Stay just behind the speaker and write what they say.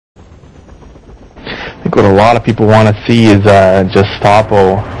what a lot of people want to see is just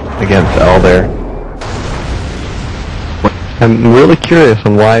Stoppo against Elder. I'm really curious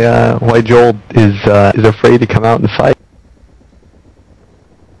on why Joel is afraid to come out and fight.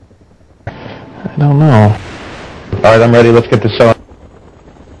 I don't know. Alright, I'm ready. Let's get the show.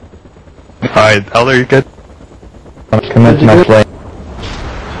 Alright, Elder, you good? Let's commence my play.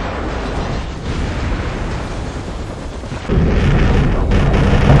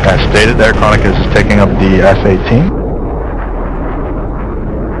 As stated, AirChronic is taking up the F-18.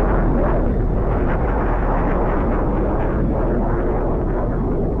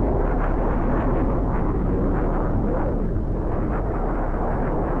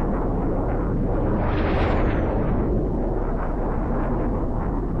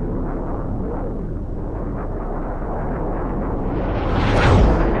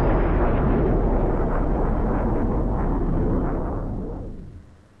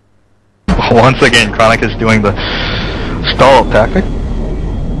 Once again, Chronic is doing the stall tactic.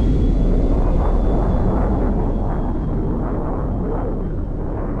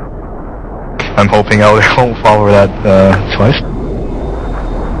 I'm hoping Elder won't follow that twice.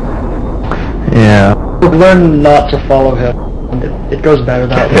 Yeah. Learn not to follow him. It goes better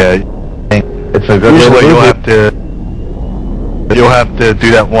that way. Yeah. It's a good Usually you'll have to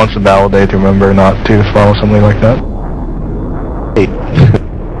do that once a battle day to remember not to follow something like that.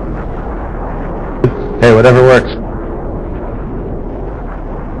 Hey, whatever works.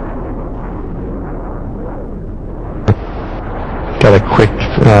 Got a quick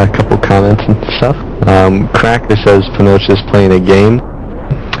couple comments and stuff. Cracker says Pinocchio's playing a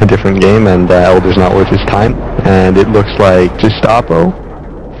different game, and Elder's not worth his time. And it looks like Gestapo.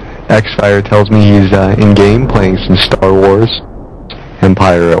 Xfire tells me he's in-game playing some Star Wars.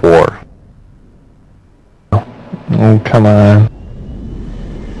 Empire at War. Oh, come on.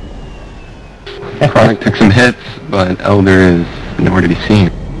 Chronic took some hits, but Elder is nowhere to be seen.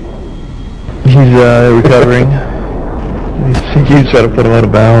 He's recovering. He's trying to put him out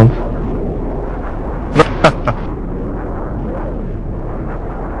of bounds.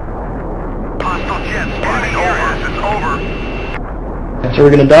 So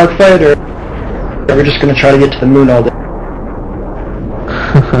we're gonna dogfight, or we're just gonna try to get to the moon all day?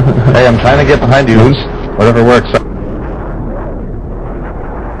 Hey, I'm trying to get behind you. Whatever works.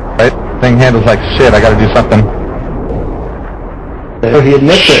 Right? Thing handles like shit. I gotta do something. Oh, he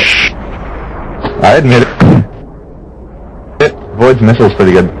admits it. I admit it. Void's missile's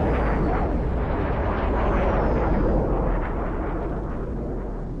pretty good.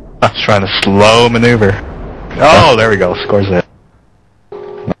 I was trying to slow maneuver. Oh, there we go. Scores it.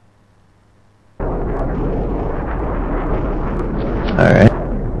 Alright.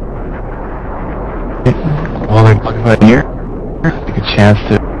 Well, I'm talking about here. Take a chance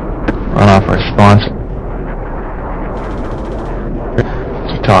to run off our sponsor.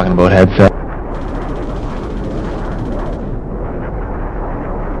 Keep talking about headset.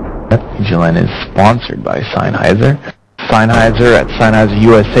 Vigilant is sponsored by Sennheiser. Sennheiser at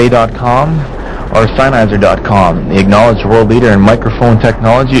SennheiserUSA.com or Sennheiser.com, the acknowledged world leader in microphone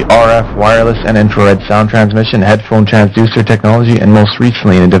technology, RF, wireless, and infrared sound transmission, headphone transducer technology, and most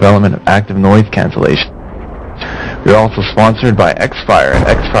recently in the development of active noise cancellation. We are also sponsored by Xfire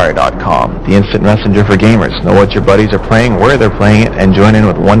at Xfire.com, the instant messenger for gamers. Know what your buddies are playing, where they're playing it, and join in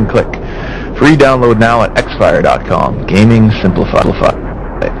with one click. Free download now at Xfire.com. Gaming simplified.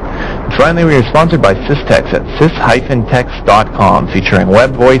 And finally, we are sponsored by Systex at sys-tex.com, featuring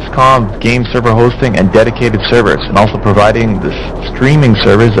web voice comms, game server hosting, and dedicated servers, and also providing the streaming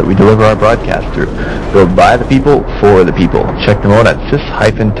servers that we deliver our broadcast through. Built by the people, for the people. Check them out at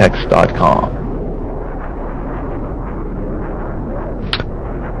sys-tex.com.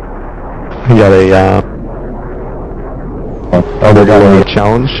 We got a Elder got a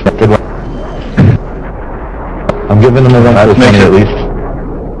challenge. Good one. I'm giving them a 1 out of 20 at least.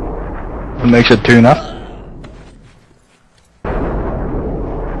 It makes it 2-0.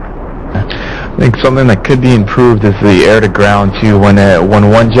 I think something that could be improved is the air-to-ground too. When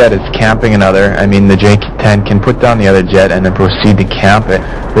one jet is camping another, I mean the J10 can put down the other jet and then proceed to camp it.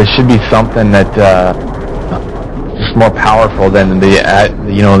 There should be something that just more powerful than the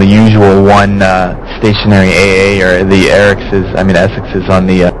the usual one stationary AA or the Essexes on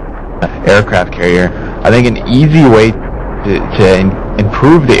the aircraft carrier. I think an easy way to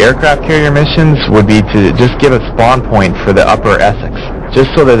improve the aircraft carrier missions would be to just give a spawn point for the upper Essex,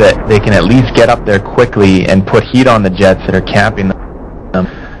 just so that they can at least get up there quickly and put heat on the jets that are camping them.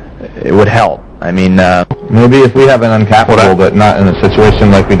 It would help. I mean, maybe if we have an uncappable, but not in a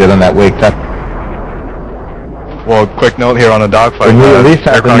situation like we did on that wake test. Well, quick note here on the dogfight. We at least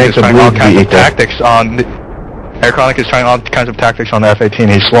have to AirChronic make is the trying all blue kinds be of equal. tactics on. AirChronic is trying all kinds of tactics on the F-18.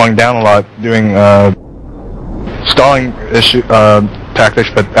 He's slowing down a lot, doing stalling tactics.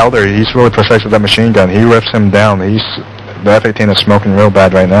 But Elder, he's really precise with that machine gun. He rips him down. The F-18 is smoking real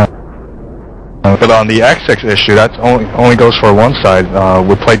bad right now. But on the X6 issue, that only goes for one side.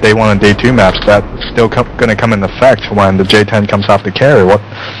 We played day 1 and day 2 maps. That's still going to come in effect when the J10 comes off the carrier.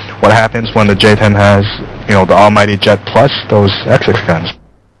 What happens when the J10 has, the almighty jet plus those X6 guns?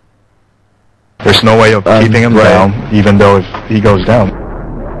 There's no way of keeping him down, even though if he goes down.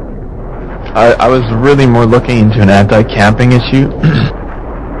 I was really more looking into an anti-camping issue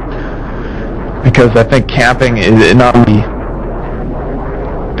because I think camping is not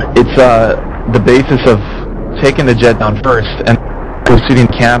it's the basis of taking the jet down first and proceeding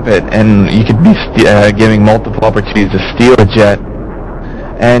to camp it, and you could be giving multiple opportunities to steal the jet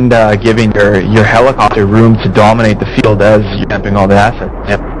and giving your helicopter room to dominate the field as you're camping all the assets.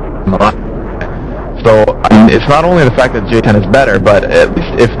 So it's not only the fact that J10 is better, but at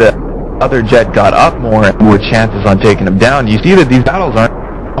least if the other jet got up more and more chances on taking him down, you see that these battles aren't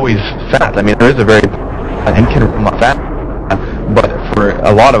always fast. I mean, there is a very fast, but for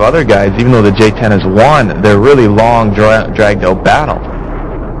a lot of other guys, even though the J10 has won, they're really long, dragged out battles.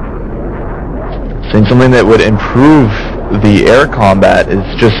 So something that would improve the air combat is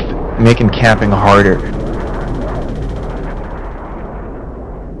just making camping harder.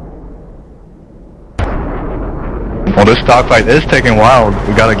 Well, this dogfight is taking a while.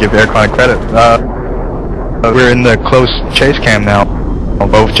 We got to give AirChronic credit. We're in the close chase cam now.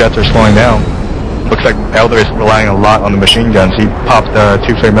 Both jets are slowing down. Looks like Elder is relying a lot on the machine guns. He popped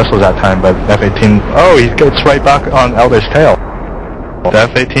 2 flare missiles that time, but F-18... Oh, he gets right back on Elder's tail. The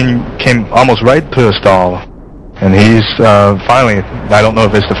F-18 came almost right to a stall. And he's finally... I don't know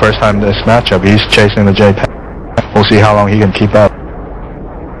if it's the first time this matchup. He's chasing the J10. We'll see how long he can keep up.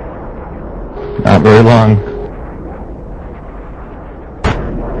 Not very long.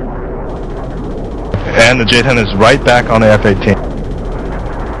 And the J10 is right back on the F-18.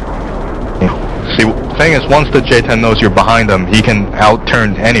 See, the thing is, once the J10 knows you're behind him, he can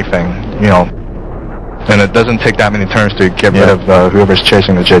outturn anything, and it doesn't take that many turns to get rid of whoever's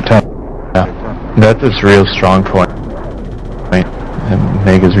chasing the J10. Yeah, that's his real strong point. Right. And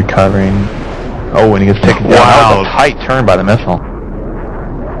Mega's recovering. Oh, when he gets taken down. That was a tight turn by the missile.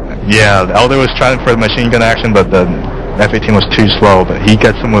 Yeah, the Elder was trying for the machine gun action, but the F-18 was too slow, but he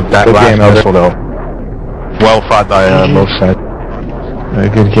gets him with that last missile, though. Well fought by both sides. A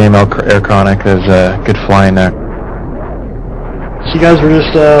good game, AirChronic. There's good flying there. So you guys were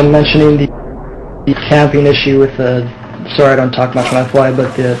just mentioning the camping issue with sorry I don't talk much when I fly,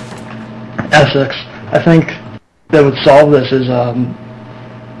 but the Essex. I think that would solve this is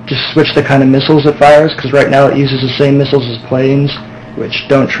just switch the kind of missiles it fires, because right now it uses the same missiles as planes, which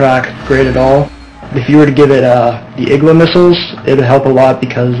don't track great at all. If you were to give it the Igla missiles, it would help a lot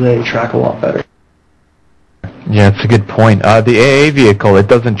because they track a lot better. Yeah, it's a good point. The AA vehicle, it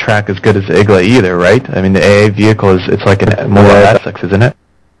doesn't track as good as the Igla either, right? I mean, the AA vehicle it's like a more Essex, isn't it?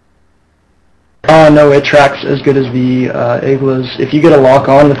 No, it tracks as good as the Iglas. If you get a lock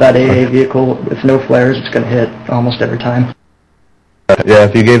on with that AA vehicle with no flares, it's going to hit almost every time. Yeah,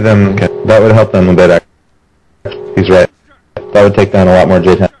 if you gave them, that would help them a bit. He's right. That would take down a lot more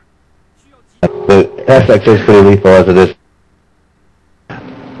J10. The Essex is pretty lethal as it is.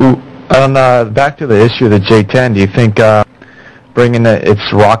 Back to the issue of the J10, do you think bringing its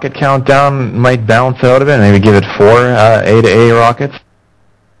rocket count down might balance out of it, and maybe give it 4 A-to-A rockets?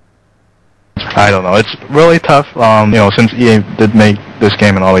 I don't know. It's really tough, since EA did make this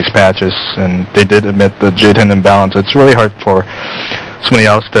game in all these patches, and they did admit the J10 imbalance. It's really hard for somebody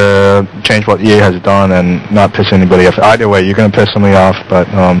else to change what EA has done and not piss anybody off. Either way, you're going to piss somebody off, but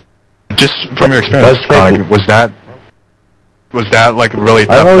just from your experience, was that like really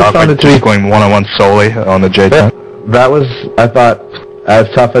tough, like just going one-on-one solely on the J10? That was, I thought, as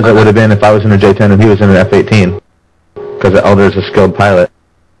tough as it would have been if I was in a J10 and he was in an F-18, because the Elder is a skilled pilot.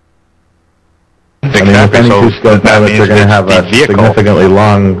 Exactly. I mean, if any two skilled pilots are going to have a significantly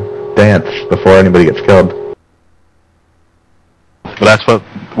long dance before anybody gets killed. But that's the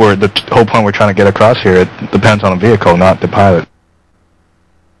whole point we're trying to get across here. It depends on the vehicle, not the pilot.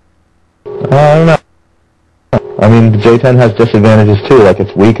 I don't know. I mean, the J10 has disadvantages too, like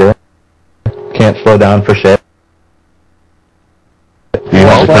it's weaker. Can't slow down for shit. You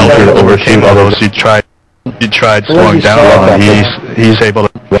want to overshoot all those. He tried slowing down. He's able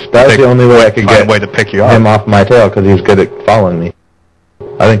to. That's the only way I could get a way to pick you up. him off my tail, because he's good at following me.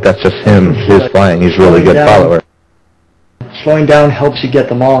 I think that's just his flying. He's a really good follower. Slowing down helps you get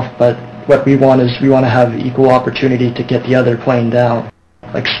them off, but what we want is we want to have equal opportunity to get the other plane down.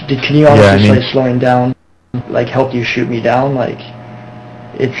 Like, can you honestly say slowing down, like, help you shoot me down? Like,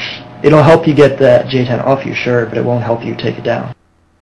 it'll help you get that J10 off you, sure, but it won't help you take it down.